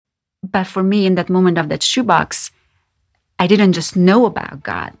But for me, in that moment of that shoebox, I didn't just know about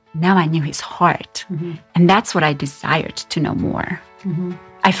God. Now I knew his heart. And that's what I desired to know more.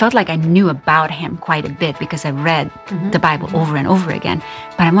 I felt like I knew about him quite a bit because I read the Bible over and over again.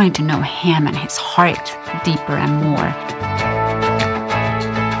 But I wanted to know him and his heart deeper and more.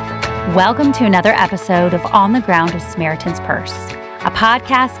 Welcome to another episode of On the Ground with Samaritan's Purse, a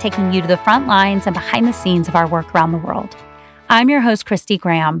podcast taking you to the front lines and behind the scenes of our work around the world. I'm your host, Christy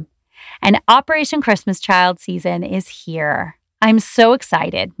Graham, and Operation Christmas Child season is here. I'm so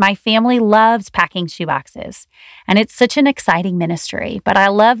excited. My family loves packing shoeboxes, and it's such an exciting ministry, but I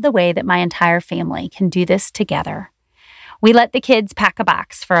love the way that my entire family can do this together. We let the kids pack a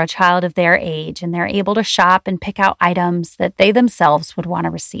box for a child of their age, and they're able to shop and pick out items that they themselves would want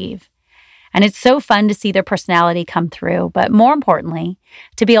to receive. And it's so fun to see their personality come through, but more importantly,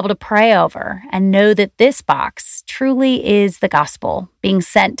 to be able to pray over and know that this box truly is the gospel being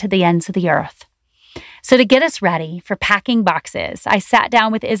sent to the ends of the earth. So to get us ready for packing boxes, I sat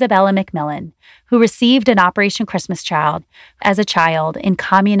down with Isabella McMillan, who received an Operation Christmas Child as a child in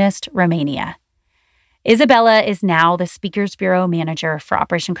communist Romania. Isabella is now the Speakers Bureau Manager for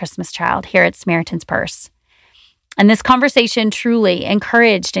Operation Christmas Child here at Samaritan's Purse. And this conversation truly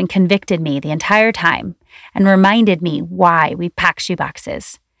encouraged and convicted me the entire time and reminded me why we pack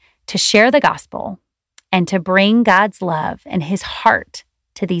shoeboxes, to share the gospel and to bring God's love and his heart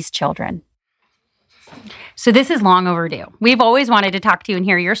to these children. So this is long overdue. We've always wanted to talk to you and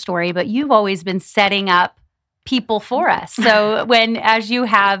hear your story, but you've always been setting up people for us. So as you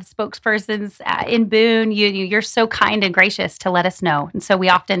have spokespersons in Boone, you're so kind and gracious to let us know. And so we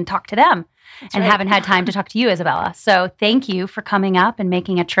often talk to them. That's and right. Haven't had time to talk to you, Isabella. So thank you for coming up and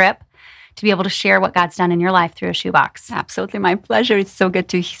making a trip to be able to share what God's done in your life through a shoebox. Absolutely. My pleasure. It's so good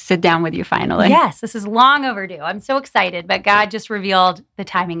to sit down with you finally. Yes, this is long overdue. I'm so excited, but God just revealed the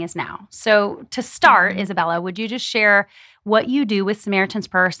timing is now. So to start, Isabella, would you just share what you do with Samaritan's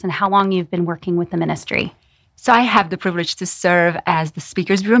Purse and how long you've been working with the ministry? So I have the privilege to serve as the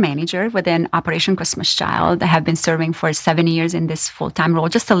Speakers Bureau Manager within Operation Christmas Child. I have been serving for 7 years in this full-time role,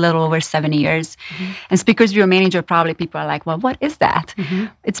 just a little over 7 years. And Speakers Bureau Manager, probably people are like, well, what is that?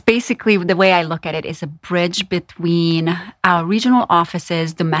 It's basically, the way I look at it, is a bridge between our regional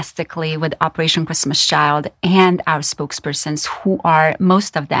offices domestically with Operation Christmas Child and our spokespersons, who are,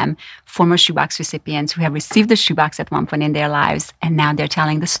 most of them, former shoebox recipients who have received the shoebox at one point in their lives, and now they're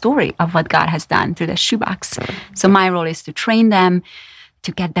telling the story of what God has done through the shoebox. So my role is to train them,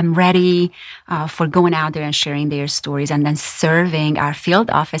 to get them ready for going out there and sharing their stories, and then serving our field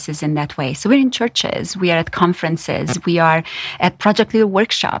offices in that way. So we're in churches, we are at conferences, we are at Project Leader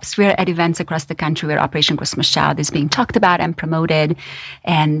workshops, we are at events across the country where Operation Christmas Child is being talked about and promoted.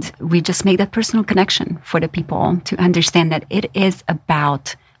 And we just make that personal connection for the people to understand that it is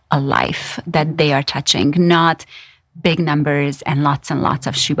about a life that they are touching, not big numbers and lots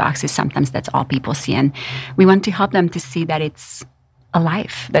of shoeboxes. Sometimes that's all people see. And we want to help them to see that it's a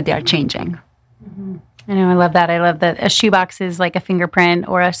life that they are changing. I know, I love that. I love that a shoebox is like a fingerprint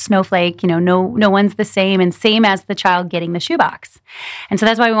or a snowflake. No one's the same, and same as the child getting the shoebox. And so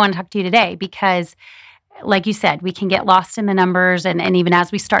that's why we want to talk to you today, because like you said, we can get lost in the numbers. And even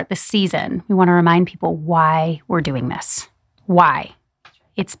as we start this season, we want to remind people why we're doing this. Why?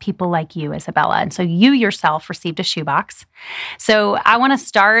 It's people like you, Isabella. And so you yourself received a shoebox. So I want to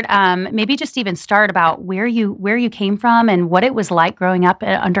start, maybe just even start about where you came from and what it was like growing up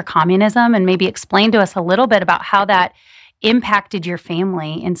under communism, and maybe explain to us a little bit about how that impacted your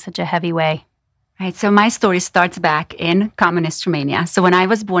family in such a heavy way. Right. So my story starts back in communist Romania. So when I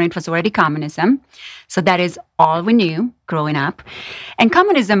was born, it was already communism. So that is all we knew growing up. And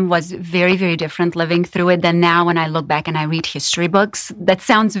communism was very, very different living through it than now when I look back and I read history books. That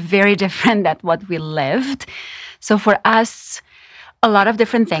sounds very different than what we lived. So for us, a lot of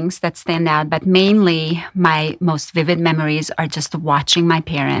different things that stand out, but mainly my most vivid memories are just watching my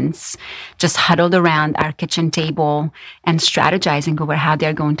parents just huddled around our kitchen table and strategizing over how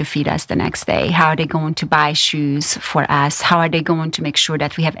they're going to feed us the next day. How are they going to buy shoes for us? How are they going to make sure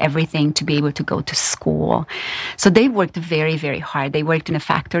that we have everything to be able to go to school? So they worked very, very hard. They worked in a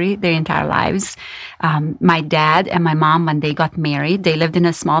factory their entire lives. My dad and my mom, when they got married, they lived in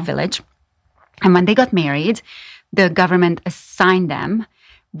a small village. And when they got married, the government assigned them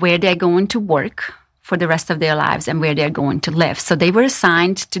where they're going to work for the rest of their lives and where they're going to live. So they were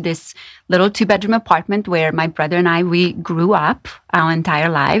assigned to this little 2-bedroom apartment where my brother and I, we grew up our entire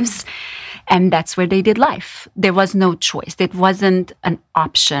lives. And that's where they did life. There was no choice. It wasn't an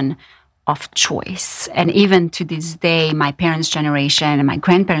option of choice. And even to this day, my parents' generation and my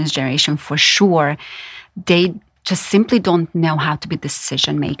grandparents' generation, for sure, they just simply don't know how to be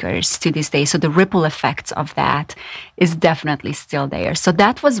decision makers to this day. So the ripple effects of that is definitely still there. So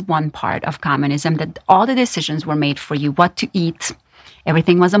that was one part of communism, that all the decisions were made for you, what to eat.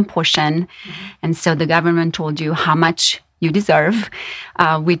 Everything was on portion. And so the government told you how much you deserve.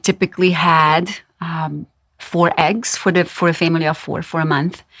 We typically had 4 eggs for a family of 4 for a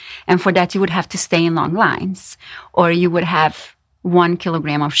month. And for that, you would have to stay in long lines, or you would have 1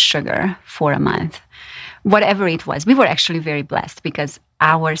 kilogram of sugar for a month. Whatever it was, we were actually very blessed because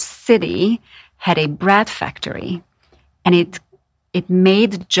our city had a bread factory, and it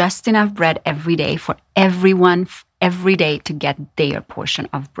made just enough bread every day for everyone every day to get their portion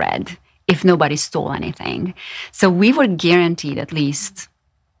of bread if nobody stole anything. So we were guaranteed at least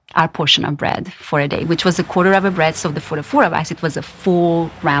our portion of bread for a day, which was a quarter of a bread. So for the 4 of us, it was a full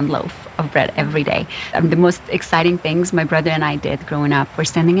round loaf of bread every day. The most exciting things my brother and I did growing up were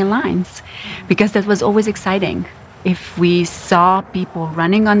standing in lines, because that was always exciting. If we saw people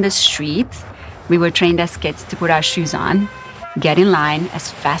running on the street, we were trained as kids to put our shoes on, get in line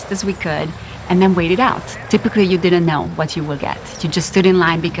as fast as we could, and then wait it out. Typically, you didn't know what you will get. You just stood in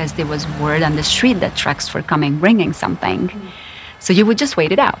line because there was word on the street that trucks were coming, bringing something. So you would just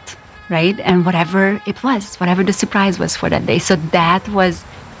wait it out, right? And whatever it was, whatever the surprise was for that day. So that was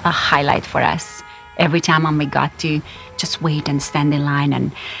a highlight for us every time when we got to just wait and stand in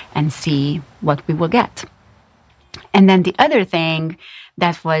line and see what we will get. And then the other thing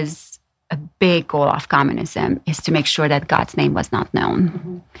that was a big goal of communism is to make sure that God's name was not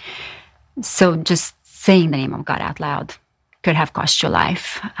known. So just saying the name of God out loud could have cost your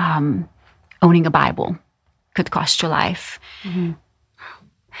life. Owning a Bible could cost your life.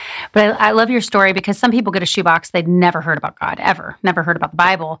 But I love your story, because some people get a shoebox, they'd never heard about God, ever, never heard about the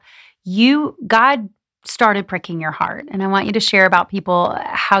Bible. God started pricking your heart. And I want you to share about people,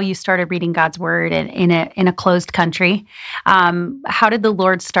 how you started reading God's word in a closed country. How did the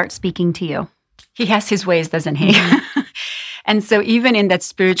Lord start speaking to you? He has his ways, doesn't he? And so even in that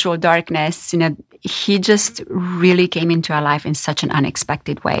spiritual darkness, he just really came into our life in such an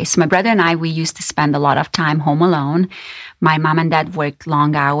unexpected way. So my brother and I, we used to spend a lot of time home alone. My mom and dad worked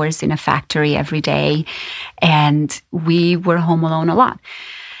long hours in a factory every day, and we were home alone a lot.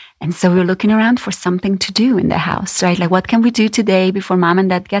 And so we were looking around for something to do in the house, right? Like, what can we do today before mom and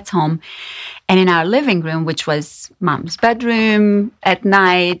dad gets home? And in our living room, which was mom's bedroom at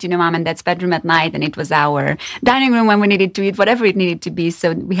night, mom and dad's bedroom at night, and it was our dining room when we needed to eat, whatever it needed to be.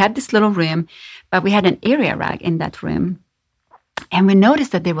 So we had this little room, but we had an area rug in that room. And we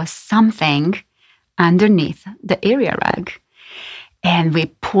noticed that there was something underneath the area rug. And we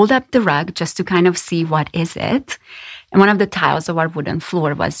pulled up the rug just to kind of see what is it. And one of the tiles of our wooden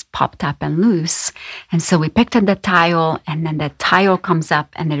floor was popped up and loose. And so we picked up the tile, and then the tile comes up,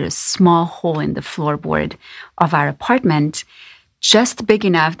 and there's a small hole in the floorboard of our apartment, just big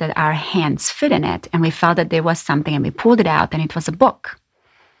enough that our hands fit in it. And we felt that there was something, and we pulled it out, and it was a book.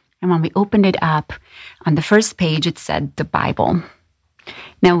 And when we opened it up, on the first page, it said the Bible.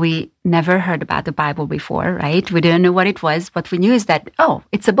 Now, we never heard about the Bible before, right? We didn't know what it was. What we knew is that,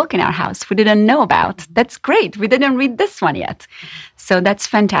 it's a book in our house we didn't know about. That's great. We didn't read this one yet. So that's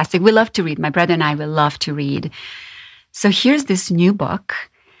fantastic. We love to read. My brother and I, we love to read. So here's this new book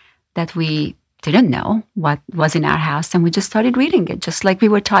that we didn't know what was in our house, and we just started reading it, just like we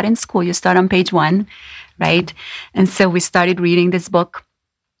were taught in school. You start on page 1, right? And so we started reading this book.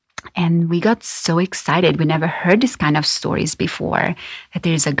 And we got so excited. We never heard this kind of stories before, that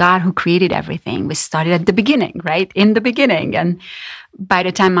there's a God who created everything. We started at the beginning, right? In the beginning. And by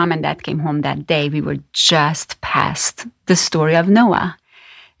the time mom and dad came home that day, we were just past the story of Noah.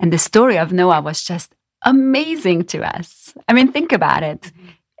 And the story of Noah was just amazing to us. I mean, think about it.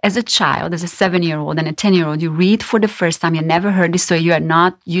 As a child, as a 7-year-old and a 10-year-old, you read for the first time. You never heard this story. You are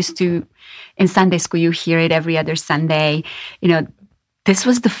not used to, in Sunday school, you hear it every other Sunday. This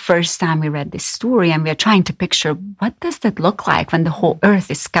was the first time we read this story, and we are trying to picture, what does that look like when the whole earth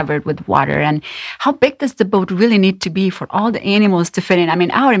is covered with water? And how big does the boat really need to be for all the animals to fit in? I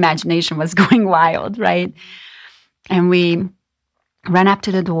mean, our imagination was going wild, right? And we ran up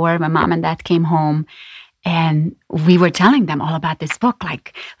to the door when mom and dad came home, and we were telling them all about this book,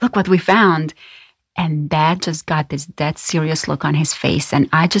 like, look what we found. And dad just got this dead serious look on his face, and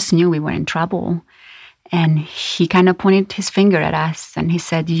I just knew we were in trouble. And he kind of pointed his finger at us, and he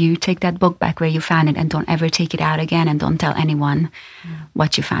said, you take that book back where you found it, and don't ever take it out again, and don't tell anyone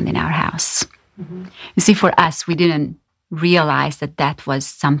what you found in our house. You see, for us, we didn't realize that that was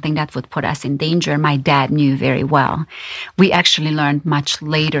something that would put us in danger. My dad knew very well. We actually learned much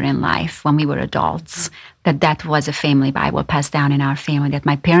later in life, when we were adults, that that was a family Bible passed down in our family, that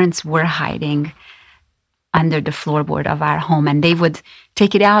my parents were hiding under the floorboard of our home, and they would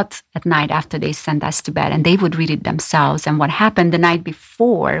take it out at night after they sent us to bed, and they would read it themselves. And what happened the night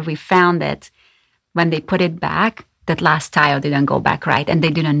before, we found that when they put it back, that last tile didn't go back right, and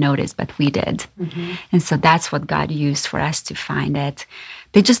they didn't notice, but we did. And so that's what God used for us to find it.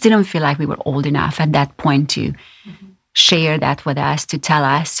 They just didn't feel like we were old enough at that point to share that with us, to tell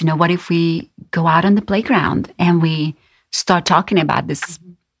us, what if we go out on the playground and we start talking about this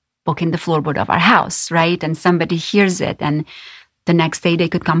book in the floorboard of our house, right? And somebody hears it, and the next day they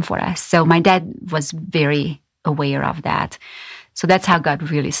could come for us. So my dad was very aware of that. So that's how God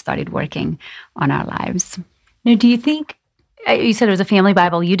really started working on our lives. Now, do you think, you said it was a family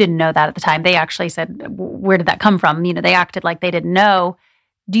Bible, you didn't know that at the time. They actually said, where did that come from? They acted like they didn't know.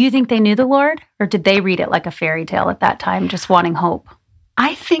 Do you think they knew the Lord, or did they read it like a fairy tale at that time, just wanting hope?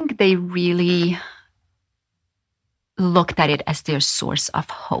 I think they really looked at it as their source of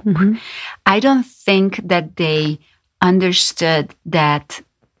hope. I don't think that they understood that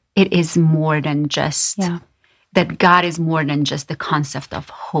it is more than just, that God is more than just the concept of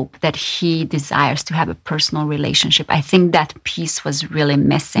hope, that He desires to have a personal relationship. I think that piece was really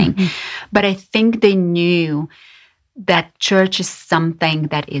missing. But I think they knew that church is something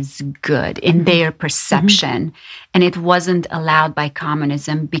that is good in their perception, and it wasn't allowed by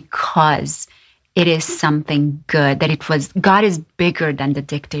communism because it is something good, that God is bigger than the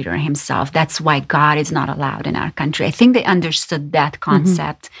dictator himself. That's why God is not allowed in our country. I think they understood that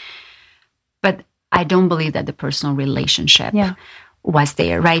concept, but I don't believe that the personal relationship was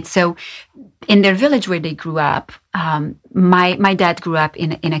there, right? So in their village where they grew up, my dad grew up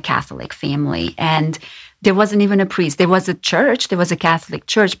in a Catholic family, and there wasn't even a priest. There was a church, there was a Catholic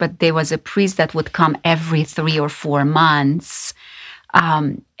church, but there was a priest that would come every 3 or 4 months.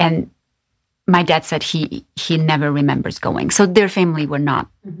 And my dad said he never remembers going. So their family were not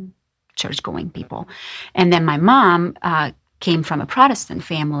church-going people. And then my mom came from a Protestant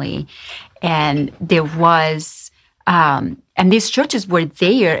family, and there was, and these churches were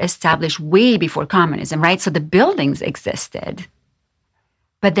there established way before communism, right? So the buildings existed,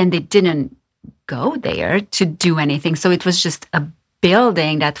 but then they didn't go there to do anything. So it was just a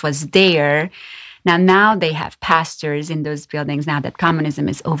building that was there. Now they have pastors in those buildings now that communism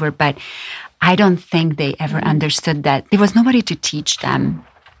is over, but I don't think they ever understood that there was nobody to teach them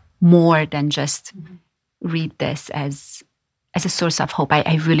more than just read this as a source of hope.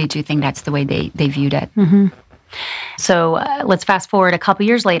 I really do think that's the way they viewed it. So let's fast forward a couple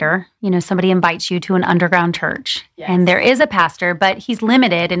years later. Somebody invites you to an underground church, and there is a pastor, but he's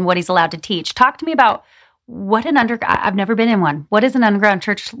limited in what he's allowed to teach. Talk to me about what I've never been in one. What does an underground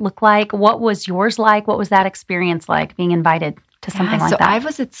church look like? What was yours like? What was that experience like, being invited to something like that? So I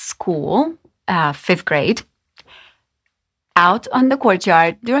was at school, 5th grade, out on the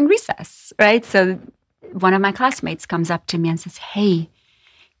courtyard during recess, right? So one of my classmates comes up to me and says, "Hey,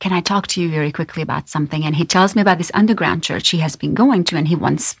 can I talk to you very quickly about something?" And he tells me about this underground church he has been going to, and he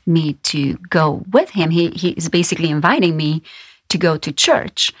wants me to go with him. He is basically inviting me to go to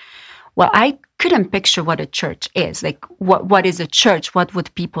church. Well, I couldn't picture what a church is. Like, what is a church? What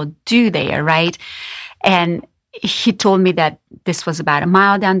would people do there, right? And he told me that this was about a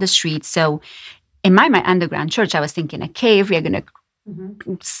mile down the street. So in my underground church, I was thinking a cave. We are going to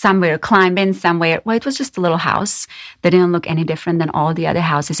somewhere climb in somewhere. Well, it was just a little house that didn't look any different than all the other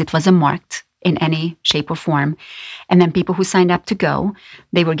houses. It wasn't marked in any shape or form. And then people who signed up to go,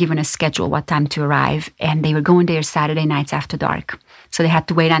 they were given a schedule what time to arrive, and they were going there Saturday nights after dark. So they had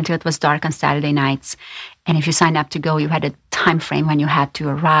to wait until it was dark on Saturday nights. And if you signed up to go, you had a time frame when you had to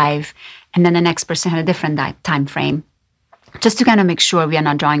arrive. And then the next person had a different time frame, just to kind of make sure we are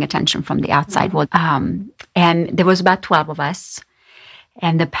not drawing attention from the outside world. And there was about 12 of us.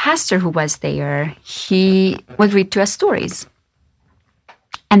 And the pastor who was there, he would read to us stories.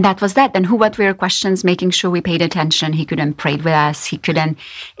 And that was that. And what were questions, making sure we paid attention. He couldn't pray with us. He couldn't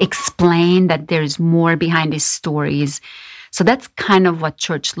explain that there's more behind his stories. So that's kind of what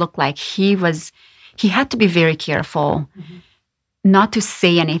church looked like. He had to be very careful not to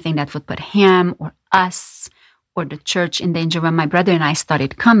say anything that would put him or us or the church in danger. When my brother and I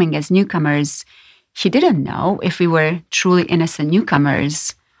started coming as newcomers, he didn't know if we were truly innocent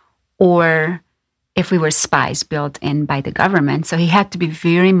newcomers or if we were spies built in by the government. So he had to be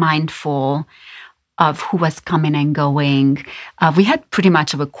very mindful of who was coming and going. We had pretty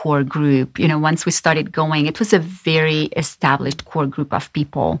much of a core group. Once we started going, it was a very established core group of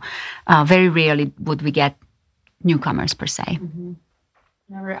people. Very rarely would we get newcomers per se.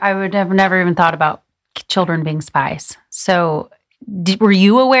 I would have never even thought about children being spies. So were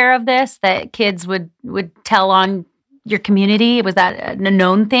you aware of this, that kids would tell on your community? Was that a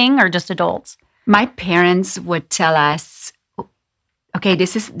known thing, or just adults? My parents would tell us, okay,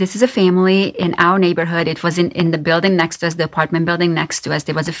 this is a family in our neighborhood. It was in the building next to us, the apartment building next to us.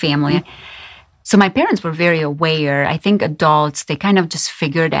 There was a family. So my parents were very aware. I think adults, they kind of just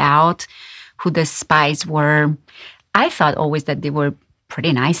figured out who the spies were. I thought always that they were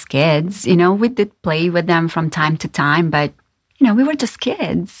pretty nice kids. We did play with them from time to time, but, we were just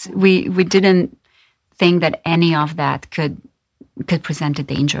kids. We didn't think that any of that could present a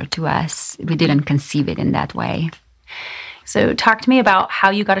danger to us. We didn't conceive it in that way. So talk to me about how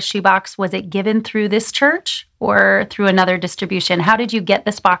you got a shoebox. Was it given through this church or through another distribution? How did you get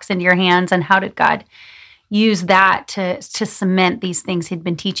this box into your hands, and how did God use that to cement these things he'd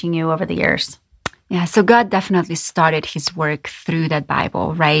been teaching you over the years? Yeah, so God definitely started his work through that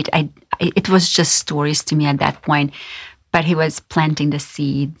Bible, right? It was just stories to me at that point, but he was planting the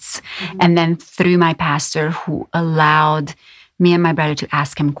seeds. Mm-hmm. And then through my pastor, who allowed me and my brother to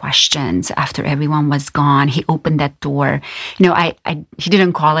ask him questions after everyone was gone. He opened that door. He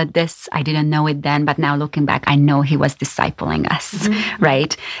didn't call it this. I didn't know it then, but now looking back, I know he was discipling us, mm-hmm.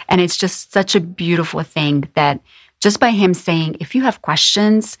 right? And it's just such a beautiful thing that just by him saying, if you have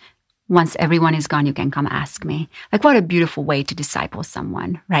questions, once everyone is gone, you can come ask me. Like, what a beautiful way to disciple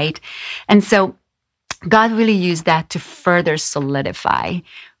someone, right? And so God really used that to further solidify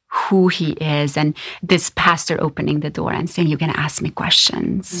who he is, and this pastor opening the door and saying, you can ask me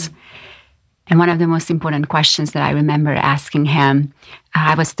questions. Mm. And one of the most important questions that I remember asking him,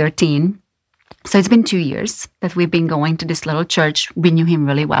 I was 13. So it's been 2 years that we've been going to this little church. We knew him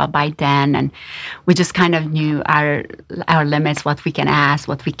really well by then, and we just kind of knew our limits, what we can ask,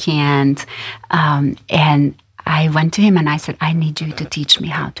 what we can't. And I went to him and I said, I need you to teach me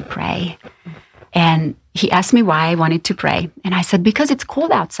how to pray. And he asked me why I wanted to pray. And I said, because it's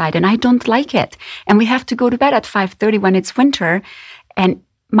cold outside and I don't like it. And we have to go to bed at 5:30 when it's winter. And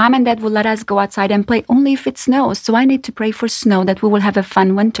Mom and Dad will let us go outside and play only if it snows. So I need to pray for snow, that we will have a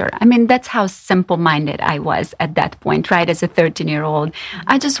fun winter. I mean, that's how simple-minded I was at that point, right? As a 13-year-old.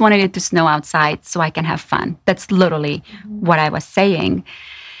 I just wanted it to snow outside so I can have fun. That's literally what I was saying.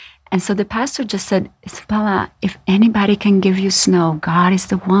 And so the pastor just said, Isabella, if anybody can give you snow, God is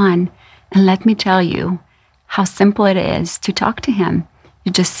the one. And let me tell you how simple it is to talk to him.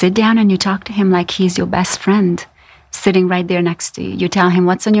 You just sit down and you talk to him like he's your best friend, sitting right there next to you. You tell him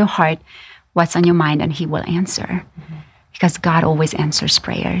what's on your heart, what's on your mind, and he will answer. Mm-hmm. Because God always answers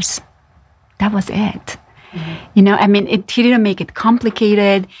prayers. That was it. Mm-hmm. He didn't make it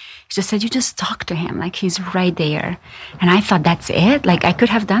complicated. He just said, you just talk to him like he's right there. And I thought, that's it? Like, I could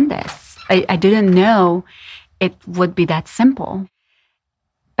have done this. I didn't know it would be that simple.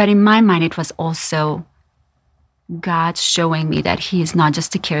 But in my mind, it was also God showing me that he is not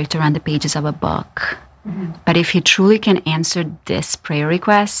just a character on the pages of a book. Mm-hmm. But if he truly can answer this prayer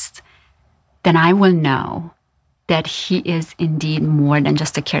request, then I will know that he is indeed more than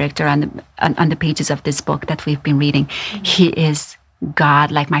just a character on the pages of this book that we've been reading. Mm-hmm. He is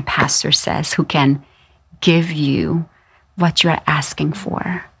God, like my pastor says, who can give you what you are asking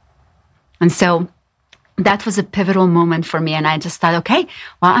for. And so that was a pivotal moment for me. And I just thought, okay,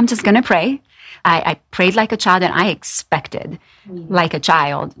 well, I'm just going to pray. I prayed like a child, and I expected like a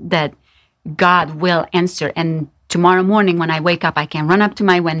child that God will answer. And tomorrow morning when I wake up, I can run up to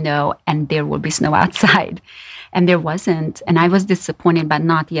my window and there will be snow outside. And there wasn't. And I was disappointed, but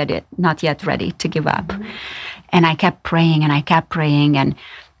not yet ready to give up. Mm-hmm. And I kept praying and I kept praying. And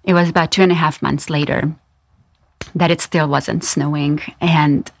it was about 2.5 months later that it still wasn't snowing.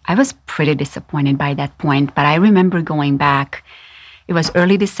 And I was pretty disappointed by that point. But I remember going back. It was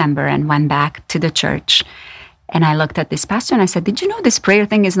early December, and went back to the church. And I looked at this pastor and I said, did you know this prayer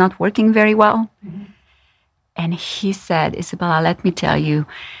thing is not working very well? Mm-hmm. And he said, Isabella, let me tell you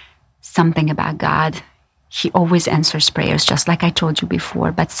something about God. He always answers prayers, just like I told you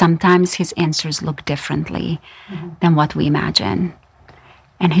before. But sometimes his answers look differently than what we imagine.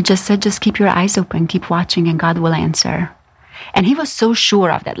 And he just said, just keep your eyes open, keep watching, and God will answer. And he was so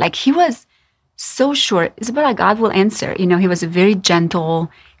sure of that. Like, he was so sure, Isabella, God will answer. You know, he was a very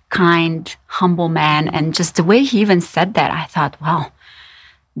gentle, kind, humble man. And just the way he even said that, I thought, well,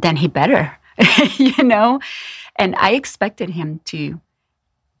 then he better, you know? And I expected him to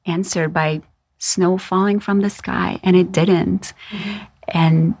answer by snow falling from the sky, and it didn't. Mm-hmm.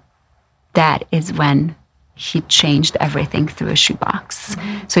 And that is when he changed everything through a shoebox.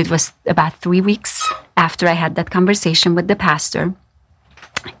 Mm-hmm. So it was about 3 weeks after I had that conversation with the pastor.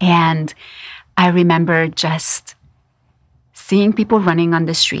 And I remember just seeing people running on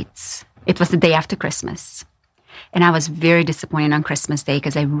the streets. It was the day after Christmas. And I was very disappointed on Christmas Day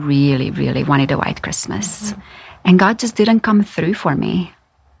because I really, really wanted a white Christmas. Mm-hmm. And God just didn't come through for me.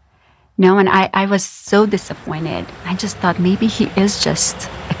 No, and I was so disappointed. I just thought maybe he is just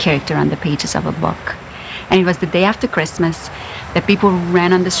a character on the pages of a book. And it was the day after Christmas that people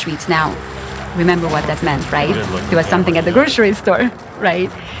ran on the streets. Now, remember what that meant, right? There was something at the grocery store, right?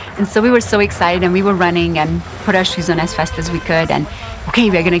 And so we were so excited, and we were running and put our shoes on as fast as we could. And, okay,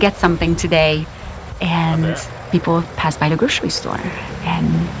 we're going to get something today. And people passed by the grocery store, and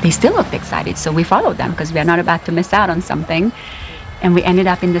they still looked excited. So we followed them because we are not about to miss out on something. And we ended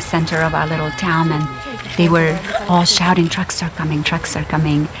up in the center of our little town, and they were all shouting, trucks are coming, trucks are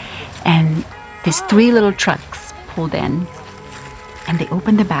coming. And these 3 little trucks pulled in, and they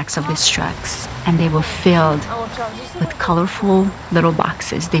opened the backs of these trucks, and they were filled with colorful little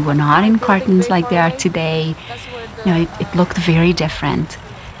boxes. They were not in cartons like they are today. You know, it looked very different.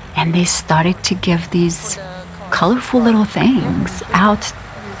 And they started to give these colorful little things out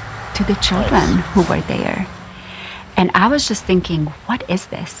to the children who were there. And I was just thinking, what is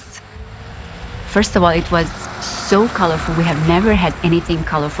this? First of all, it was so colorful. We have never had anything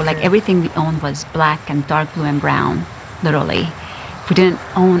colorful. Like everything we owned was black and dark blue and brown, literally. We didn't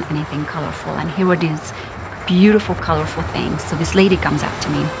own anything colorful. And here were these beautiful, colorful things. So this lady comes up to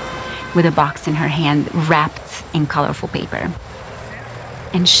me with a box in her hand wrapped in colorful paper.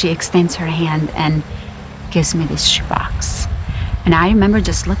 And she extends her hand and gives me this shoebox. And I remember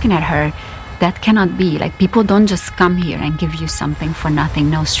just looking at her. That cannot be. Like, people don't just come here and give you something for nothing,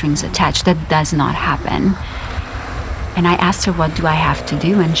 no strings attached. That does not happen. And I asked her, what do I have to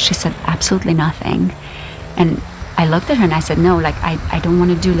do? And she said, absolutely nothing. And I looked at her and I said, no, like, I don't want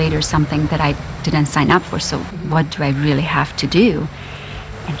to do later something that I didn't sign up for. So what do I really have to do?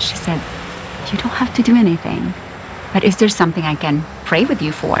 And she said, you don't have to do anything. But is there something I can pray with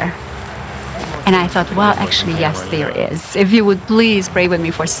you for? And I thought, well, actually, yes, there is. If you would please pray with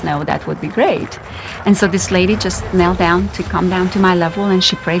me for snow, that would be great. And so this lady just knelt down to come down to my level, and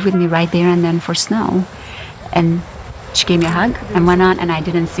she prayed with me right there and then for snow. And she gave me a hug and went on, and I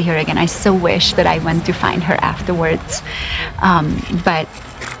didn't see her again. I so wish that I went to find her afterwards. But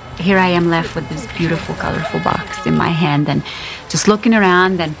here I am left with this beautiful, colorful box in my hand and just looking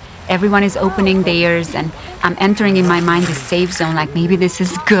around, and everyone is opening theirs, and I'm entering in my mind this safe zone, like maybe this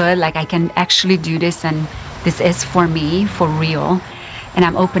is good, like I can actually do this, and this is for me, for real. And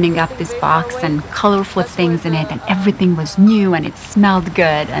I'm opening up this box and colorful things in it, and everything was new and it smelled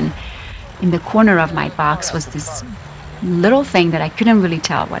good. And in the corner of my box was this little thing that I couldn't really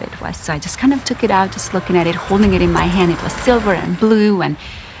tell what it was. So I just kind of took it out, just looking at it, holding it in my hand. It was silver and blue and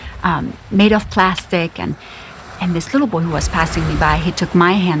made of plastic. And this little boy who was passing me by, he took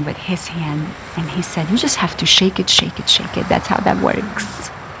my hand with his hand, and he said, you just have to shake it, shake it, shake it. That's how that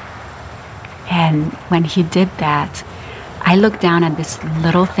works. And when he did that, I looked down at this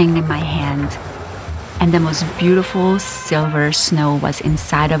little thing in my hand, and the most beautiful silver snow was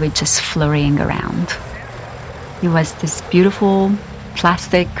inside of it, just flurrying around. It was this beautiful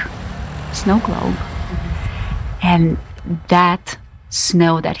plastic snow globe. And that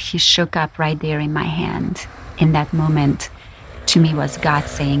snow that he shook up right there in my hand, in that moment, to me was God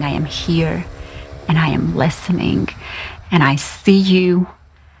saying, I am here, and I am listening, and I see you,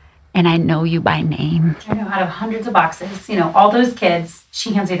 and I know you by name. I know, out of hundreds of boxes, all those kids,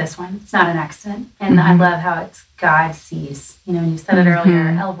 she hands you this one. It's not an accident. And I love how it's God sees. And you said it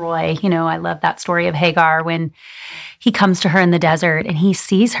earlier, El Roi, I love that story of Hagar when he comes to her in the desert and he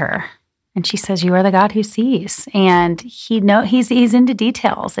sees her. And she says, you are the God who sees. And he's into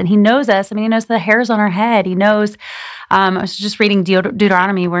details, and he knows us. I mean, he knows the hairs on our head. He knows, I was just reading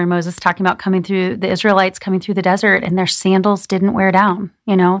Deuteronomy where Moses is talking about the Israelites coming through the desert and their sandals didn't wear down.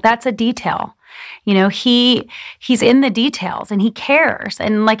 That's a detail. He's in the details and he cares.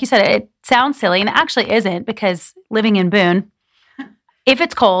 And like you said, it sounds silly, and it actually isn't, because living in Boone, if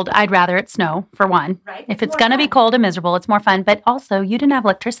it's cold, I'd rather it snow, for one. Right. If it's going to be cold and miserable, it's more fun. But also, you didn't have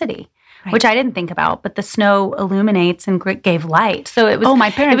electricity. Right. Which I didn't think about, but the snow illuminates and gave light. So it was. Oh, my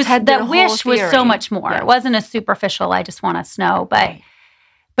parents had that wish was so much more. Yes. It wasn't a superficial, I just want to snow.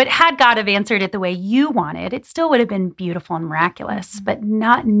 But had God have answered it the way you wanted, it still would have been beautiful and miraculous, but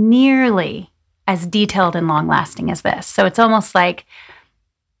not nearly as detailed and long-lasting as this. So it's almost like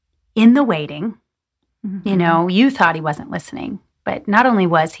in the waiting, you thought he wasn't listening, but not only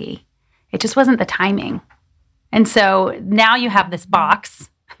was he, it just wasn't the timing. And so now you have this box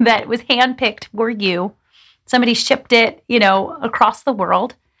that was handpicked for you. Somebody shipped it, across the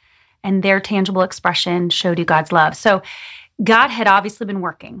world, and their tangible expression showed you God's love. So God had obviously been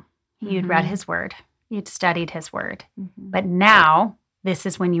working. You'd read his word. You'd studied his word. But now, this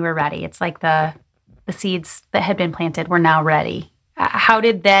is when you were ready. It's like the seeds that had been planted were now ready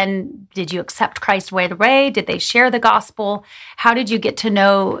Did you accept Christ right away? Did they share the gospel? How did you get to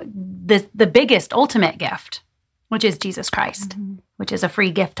know the biggest, ultimate gift, which is Jesus Christ, which is a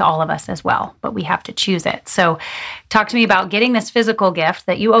free gift to all of us as well, but we have to choose it. So talk to me about getting this physical gift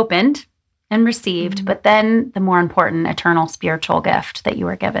that you opened and received, but then the more important eternal spiritual gift that you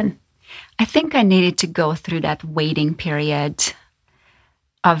were given. I think I needed to go through that waiting period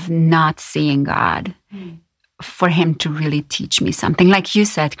of not seeing God for him to really teach me something. Like you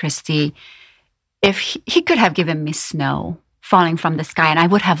said, Christy, if he could have given me snow falling from the sky and I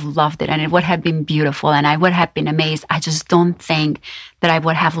would have loved it and it would have been beautiful and I would have been amazed, I just don't think that I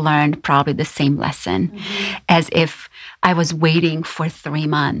would have learned probably the same lesson as if I was waiting for 3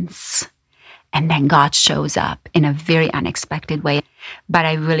 months and then God shows up in a very unexpected way. But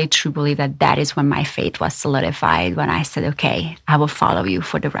I really truly believe that that is when my faith was solidified, when I said, okay, I will follow you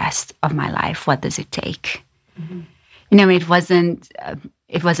for the rest of my life. What does it take? You know, it wasn't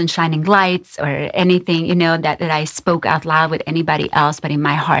shining lights or anything, you know, that I spoke out loud with anybody else, but in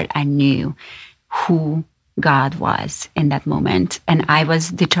my heart, I knew who God was in that moment. And I was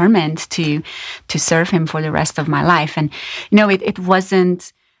determined to serve him for the rest of my life. And, you know, it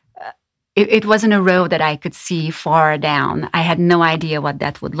wasn't a road that I could see far down. I had no idea what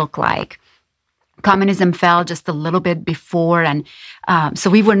that would look like. Communism fell just a little bit before, and so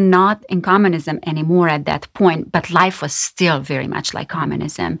we were not in communism anymore at that point, but life was still very much like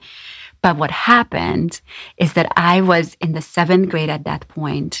communism. But what happened is that I was in the 7th grade at that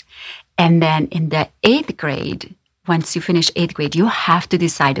point, and then in the 8th grade, once you finish 8th grade, you have to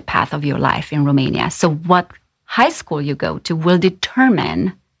decide the path of your life in Romania. So what high school you go to will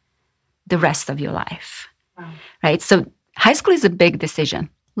determine the rest of your life, right? So high school is a big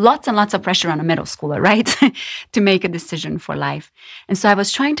decision. Lots and lots of pressure on a middle schooler, right? To make a decision for life. And so I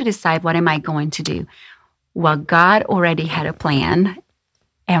was trying to decide, what am I going to do? Well, God already had a plan.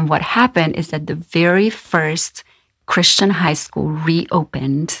 And what happened is that the very first Christian high school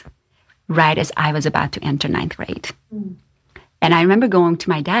reopened right as I was about to enter 9th grade. And I remember going to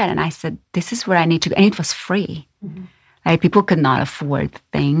my dad and I said, this is where I need to go. And it was free. Right? People could not afford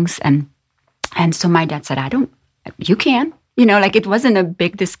things. And so my dad said, you can. You know, like, it wasn't a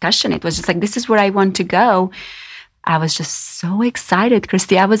big discussion. It was just like, this is where I want to go. I was just so excited,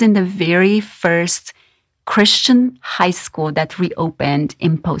 Christy. I was in the very first Christian high school that reopened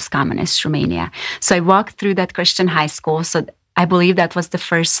in post-communist Romania. So I walked through that Christian high school. So I believe that was the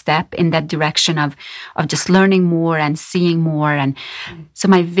first step in that direction of just learning more and seeing more. And so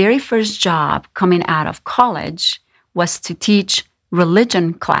my very first job coming out of college was to teach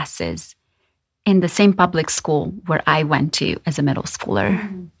religion classes in the same public school where I went to as a middle schooler.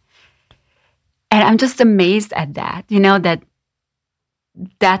 And I'm just amazed at that, you know,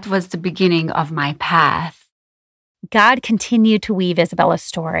 that was the beginning of my path. God continued to weave Isabella's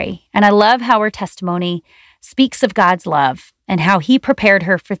story. And I love how her testimony speaks of God's love and how he prepared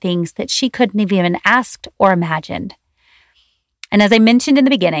her for things that she couldn't have even asked or imagined. And as I mentioned in the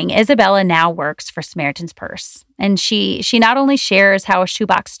beginning, Isabella now works for Samaritan's Purse. And she not only shares how a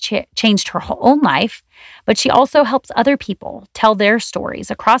shoebox changed her own life, but she also helps other people tell their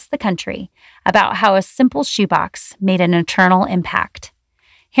stories across the country about how a simple shoebox made an eternal impact.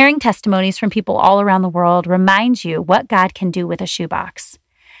 Hearing testimonies from people all around the world reminds you what God can do with a shoebox,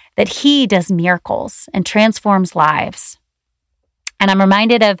 that he does miracles and transforms lives. And I'm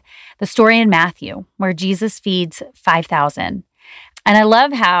reminded of the story in Matthew where Jesus feeds 5,000. And I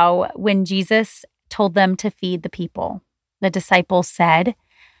love how when Jesus told them to feed the people, the disciples said,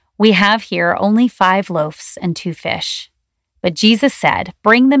 "We have here only 5 loaves and 2 fish." But Jesus said,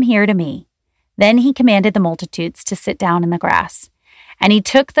 "Bring them here to me." Then he commanded the multitudes to sit down in the grass. And he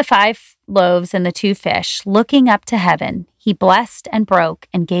took the 5 loaves and the 2 fish, looking up to heaven, he blessed and broke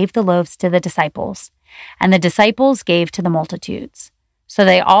and gave the loaves to the disciples. And the disciples gave to the multitudes. So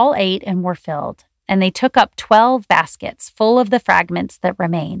they all ate and were filled. And they took up 12 baskets full of the fragments that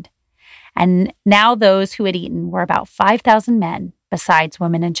remained. And now those who had eaten were about 5,000 men, besides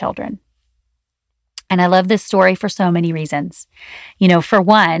women and children. And I love this story for so many reasons. You know, for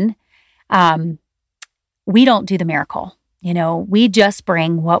one, we don't do the miracle. You know, we just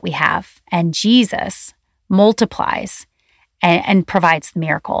bring what we have. And Jesus multiplies and provides the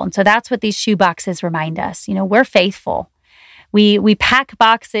miracle. And so that's what these shoe boxes remind us. You know, we're faithful. We pack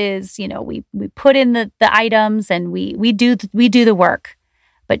boxes, you know, we put in the items and we do the work,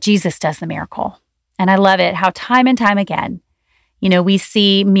 but Jesus does the miracle. And I love it how time and time again, you know, we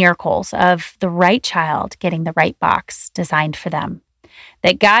see miracles of the right child getting the right box designed for them.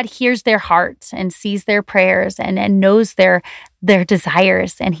 That God hears their hearts and sees their prayers and knows their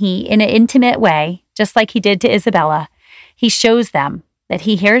desires. And he, in an intimate way, just like he did to Isabella, He shows them that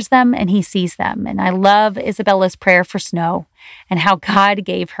he hears them and he sees them. And I love Isabella's prayer for snow and how God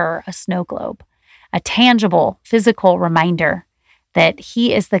gave her a snow globe, a tangible, physical reminder that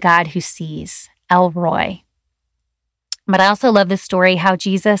he is the God who sees, El Roi. But I also love this story, how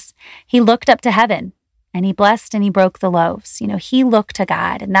Jesus, he looked up to heaven and he blessed and he broke the loaves. He looked to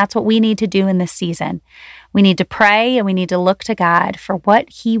God, and that's what we need to do in this season. We need to pray and we need to look to God for what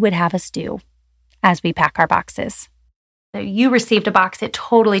he would have us do as we pack our boxes. You received a box, it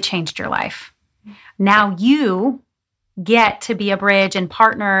totally changed your life. Now you get to be a bridge and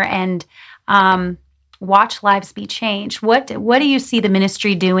partner and watch lives be changed. What do you see the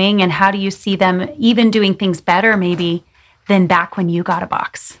ministry doing, and how do you see them even doing things better maybe than back when you got a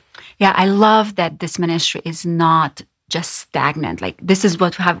box? Yeah, I love that this ministry is not just stagnant. Like, this is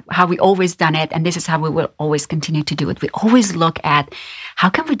how we always done it, and this is how we will always continue to do it. We always look at how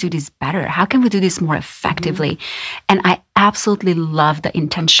can we do this better? How can we do this more effectively? And I absolutely love the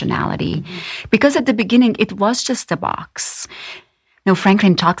intentionality, because at the beginning it was just a box.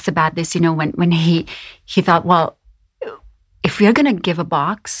 Franklin talks about this, when he thought, well, if we're going to give a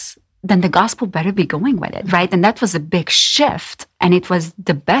box, then the gospel better be going with it, right? And that was a big shift, and it was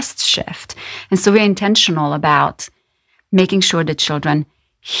the best shift. And so we're intentional about making sure the children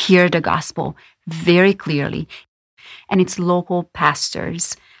hear the gospel very clearly. And it's local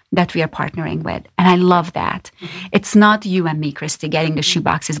pastors that we are partnering with. And I love that. It's not you and me, Christy, getting the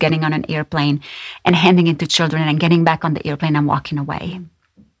shoeboxes, getting on an airplane and handing it to children and getting back on the airplane and walking away.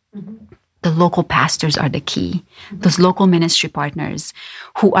 The local pastors are the key. Those local ministry partners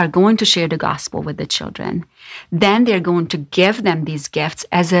who are going to share the gospel with the children. Then they're going to give them these gifts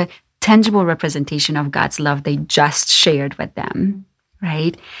as a tangible representation of God's love they just shared with them,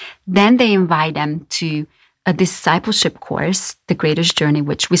 right? Then they invite them to a discipleship course, The Greatest Journey,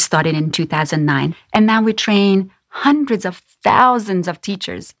 which we started in 2009. And now we train hundreds of thousands of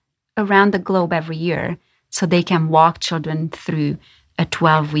teachers around the globe every year so they can walk children through a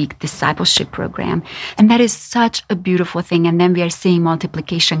 12-week discipleship program. And that is such a beautiful thing. And then we are seeing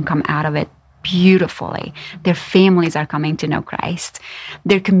multiplication come out of it beautifully. Their families are coming to know Christ.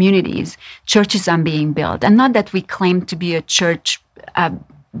 Their communities, churches are being built. And not that we claim to be a church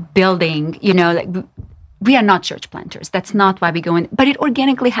building, we are not church planters. That's not why we go in. But it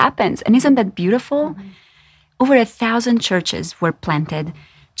organically happens. And isn't that beautiful? Over 1,000 churches were planted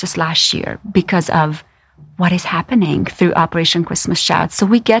just last year because of what is happening through Operation Christmas Shout. So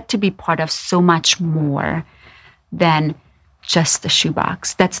we get to be part of so much more than just the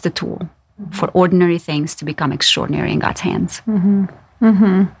shoebox. That's the tool for ordinary things to become extraordinary in God's hands.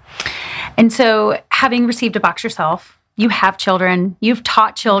 And so, having received a box yourself, you have children, you've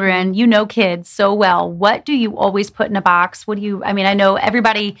taught children, you know kids so well. What do you always put in a box? I know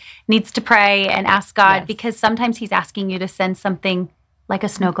everybody needs to pray and ask God, because sometimes he's asking you to send something like a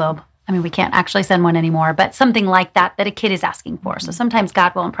snow globe. We can't actually send one anymore, but something like that a kid is asking for. So sometimes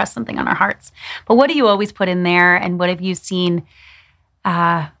God will impress something on our hearts. But what do you always put in there, and what have you seen?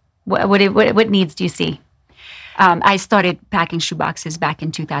 What needs do you see? I started packing shoeboxes back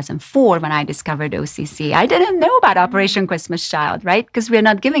in 2004 when I discovered OCC. I didn't know about Operation Christmas Child, right? Because we're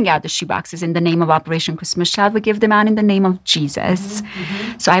not giving out the shoeboxes in the name of Operation Christmas Child. We give them out in the name of Jesus.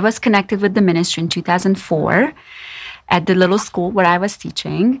 So I was connected with the ministry in 2004 at the little school where I was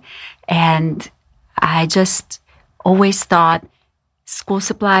teaching. And I just always thought school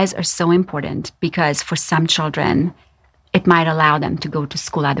supplies are so important, because for some children, it might allow them to go to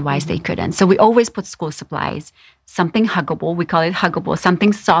school, otherwise they couldn't. So we always put school supplies, something huggable, we call it huggable,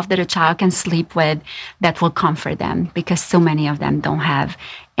 something soft that a child can sleep with that will comfort them, because so many of them don't have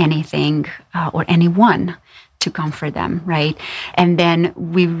anything or anyone to comfort them, right? And then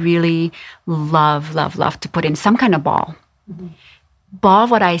we really love to put in some kind of ball. Ball,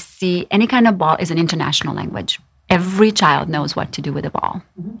 what I see, any kind of ball is an international language. Every child knows what to do with a ball.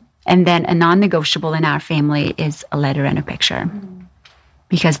 And then a non-negotiable in our family is a letter and a picture,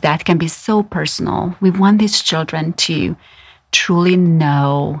 because that can be so personal. We want these children to truly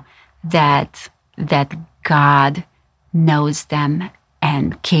know that God knows them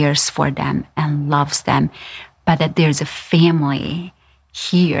and cares for them and loves them, but that there's a family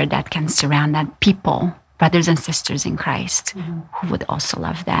here that can surround them, people, brothers and sisters in Christ, who would also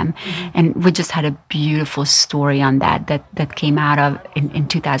love them. And we just had a beautiful story on that came out of in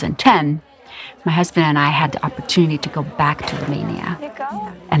 2010. My husband and I had the opportunity to go back to Romania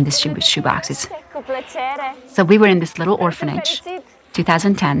and distribute shoeboxes. So we were in this little orphanage,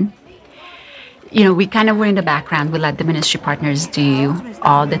 2010. We kind of were in the background. We let the ministry partners do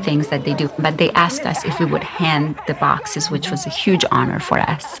all the things that they do. But they asked us if we would hand the boxes, which was a huge honor for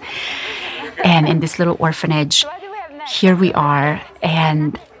us. And in this little orphanage, here we are,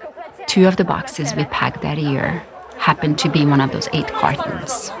 and 2 of the boxes we packed that year happened to be one of those 8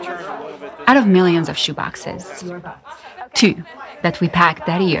 cartons. Out of millions of shoe boxes, 2 that we packed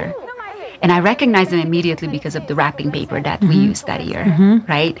that year. And I recognized them immediately because of the wrapping paper that we used that year,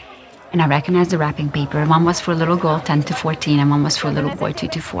 right? And I recognized the wrapping paper. One was for a little girl, 10 to 14, and one was for a little boy, 2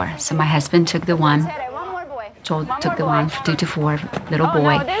 to 4. So my husband took the one, Joel took the one for 2 to 4, little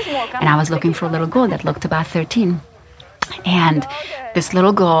boy. And I was looking for a little girl that looked about 13. And this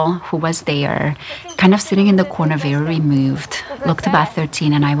little girl who was there, kind of sitting in the corner, very removed, looked about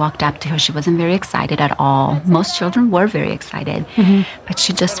 13, and I walked up to her. She wasn't very excited at all. Most children were very excited, but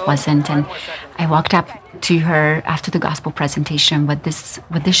she just wasn't. And I walked up to her after the gospel presentation with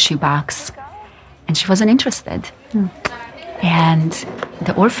this shoebox, and she wasn't interested. And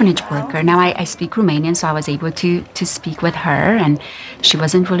the orphanage worker, now I speak Romanian, so I was able to speak with her, and she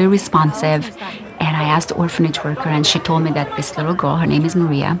wasn't really responsive. And I asked the orphanage worker, and she told me that this little girl, her name is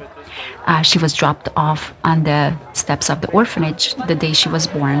Maria, she was dropped off on the steps of the orphanage the day she was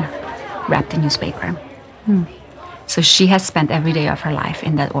born, wrapped in newspaper. So she has spent every day of her life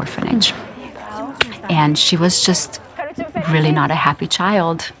in that orphanage. And she was just really not a happy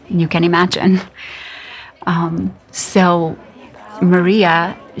child, you can imagine. So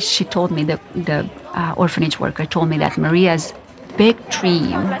Maria, she told me, the orphanage worker told me that Maria's big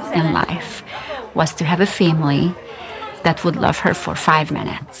dream in life was to have a family that would love her for 5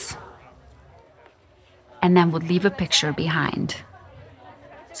 minutes and then would leave a picture behind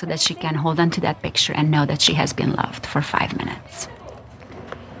so that she can hold on to that picture and know that she has been loved for 5 minutes.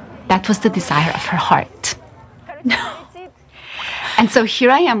 That was the desire of her heart. And so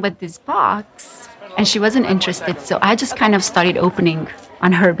here I am with this box, and she wasn't interested, so I just kind of started opening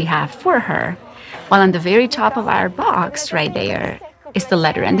on her behalf for her. While on the very top of our box right there is the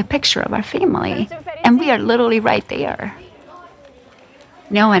letter and the picture of our family. And we are literally right there.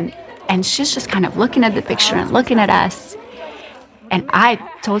 And she's just kind of looking at the picture and looking at us. And I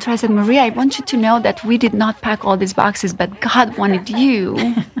told her, I said, Maria, I want you to know that we did not pack all these boxes, but God wanted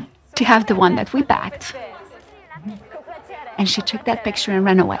you to have the one that we packed. And she took that picture and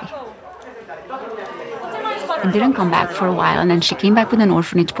ran away. And didn't come back for a while. And then she came back with an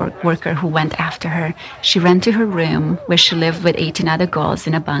orphanage worker who went after her. She ran to her room where she lived with 18 other girls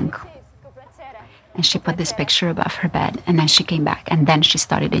in a bunk. And she put this picture above her bed. And then she came back. And then she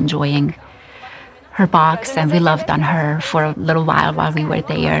started enjoying her box. And we loved on her for a little while we were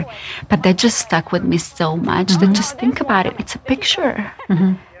there. But that just stuck with me so much that just think about it. It's a picture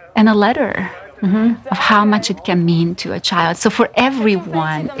and a letter of how much it can mean to a child. So for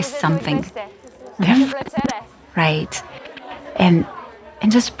everyone is something different. Right? And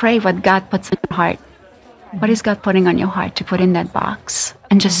just pray what God puts in your heart. What is God putting on your heart to put in that box?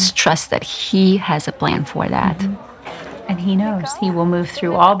 And just trust that He has a plan for that. And He knows. He will move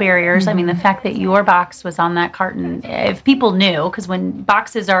through all barriers. I mean, the fact that your box was on that carton, if people knew, because when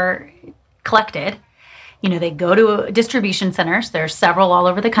boxes are collected, they go to distribution centers. There's several all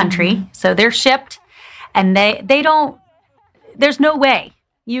over the country. So they're shipped, and they don't, there's no way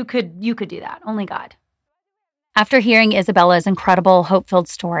you could do that. Only God. After hearing Isabella's incredible hope-filled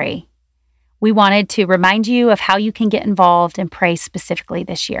story, we wanted to remind you of how you can get involved and pray specifically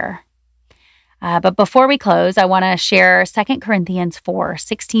this year. But before we close, I want to share 2 Corinthians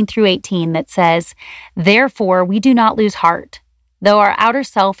 4:16-18 that says, "Therefore we do not lose heart. Though our outer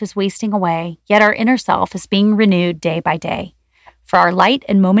self is wasting away, yet our inner self is being renewed day by day. For our light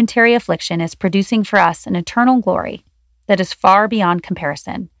and momentary affliction is producing for us an eternal glory that is far beyond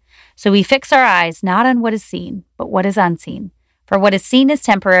comparison. So we fix our eyes not on what is seen, but what is unseen. For what is seen is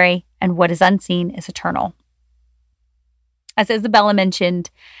temporary, and what is unseen is eternal." As Isabella mentioned,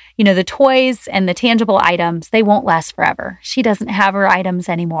 the toys and the tangible items, they won't last forever. She doesn't have her items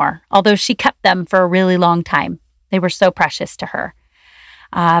anymore, although she kept them for a really long time. They were so precious to her.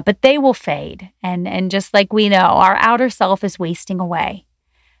 But they will fade. And just like we know, our outer self is wasting away.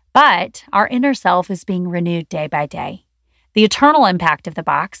 But our inner self is being renewed day by day. The eternal impact of the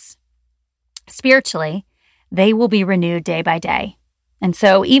box, spiritually, they will be renewed day by day. And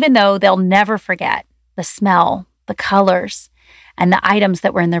so even though they'll never forget the smell, the colors, and the items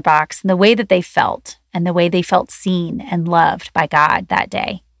that were in their box, and the way that they felt, and the way they felt seen and loved by God that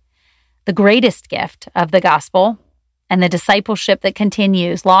day, the greatest gift of the gospel and the discipleship that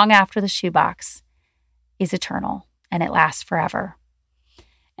continues long after the shoebox is eternal, and it lasts forever.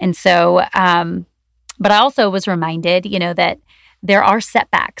 And so, but I also was reminded, that there are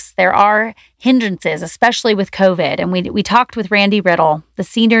setbacks, there are hindrances, especially with COVID. And we talked with Randy Riddle, the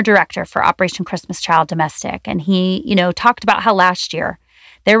senior director for Operation Christmas Child Domestic, and he, talked about how last year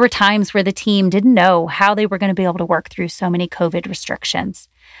There were times where the team didn't know how they were going to be able to work through so many COVID restrictions.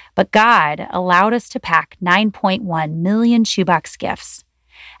 But God allowed us to pack 9.1 million shoebox gifts.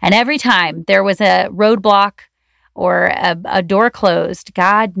 And every time there was a roadblock or a door closed,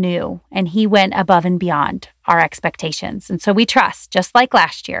 God knew, and He went above and beyond our expectations. And so we trust, just like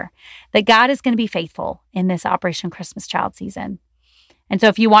last year, that God is going to be faithful in this Operation Christmas Child season. And so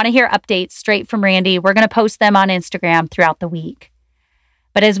if you want to hear updates straight from Randy, we're going to post them on Instagram throughout the week.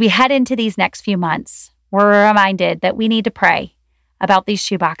 But as we head into these next few months, we're reminded that we need to pray about these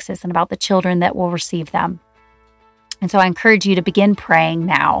shoeboxes and about the children that will receive them. And so I encourage you to begin praying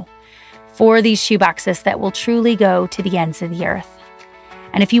now for these shoeboxes that will truly go to the ends of the earth.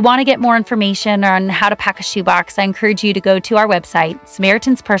 And if you want to get more information on how to pack a shoebox, I encourage you to go to our website,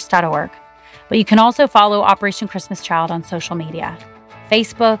 SamaritansPurse.org. But you can also follow Operation Christmas Child on social media,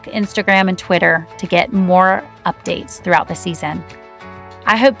 Facebook, Instagram, and Twitter to get more updates throughout the season.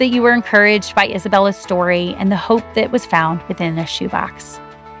 I hope that you were encouraged by Isabella's story and the hope that was found within a shoebox.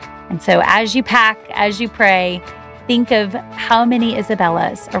 And so as you pack, as you pray, think of how many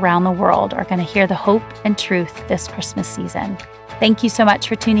Isabellas around the world are going to hear the hope and truth this Christmas season. Thank you so much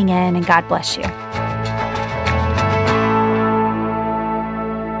for tuning in, and God bless you.